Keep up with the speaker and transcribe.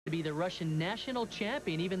to be the Russian national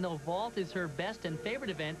champion. Even though vault is her best and favorite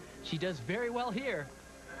event, she does very well here.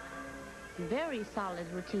 Very solid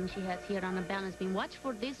routine she has here on the balance beam. Watch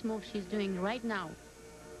for this move she's doing right now.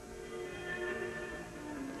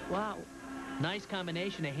 Wow. Nice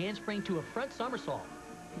combination, a handspring to a front somersault.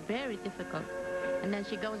 Very difficult. And then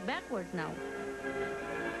she goes backwards now.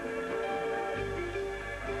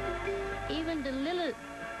 Even the little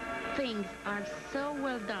things are so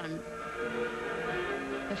well done.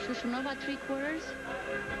 The Shushunova three-quarters.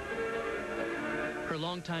 Her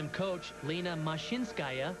longtime coach, Lena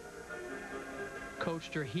Mashinskaya,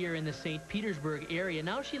 coached her here in the St. Petersburg area.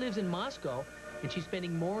 Now she lives in Moscow, and she's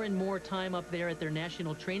spending more and more time up there at their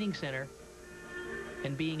National Training Center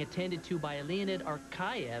and being attended to by Leonid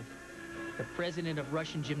Arkayev, the president of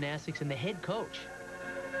Russian gymnastics and the head coach.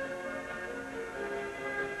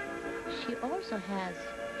 She also has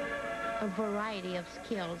a variety of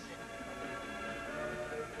skills.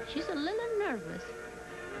 She's a little nervous.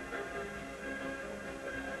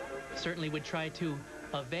 Certainly would try to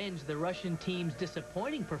avenge the Russian team's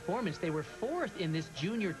disappointing performance. They were 4th in this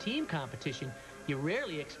junior team competition. You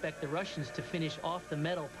rarely expect the Russians to finish off the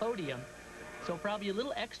medal podium. So probably a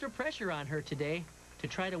little extra pressure on her today to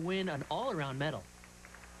try to win an all-around medal.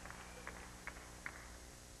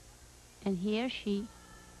 And here she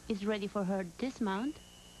is ready for her dismount.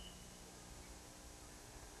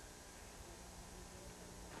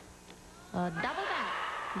 Double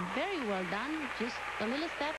back. Very well done. Just a little step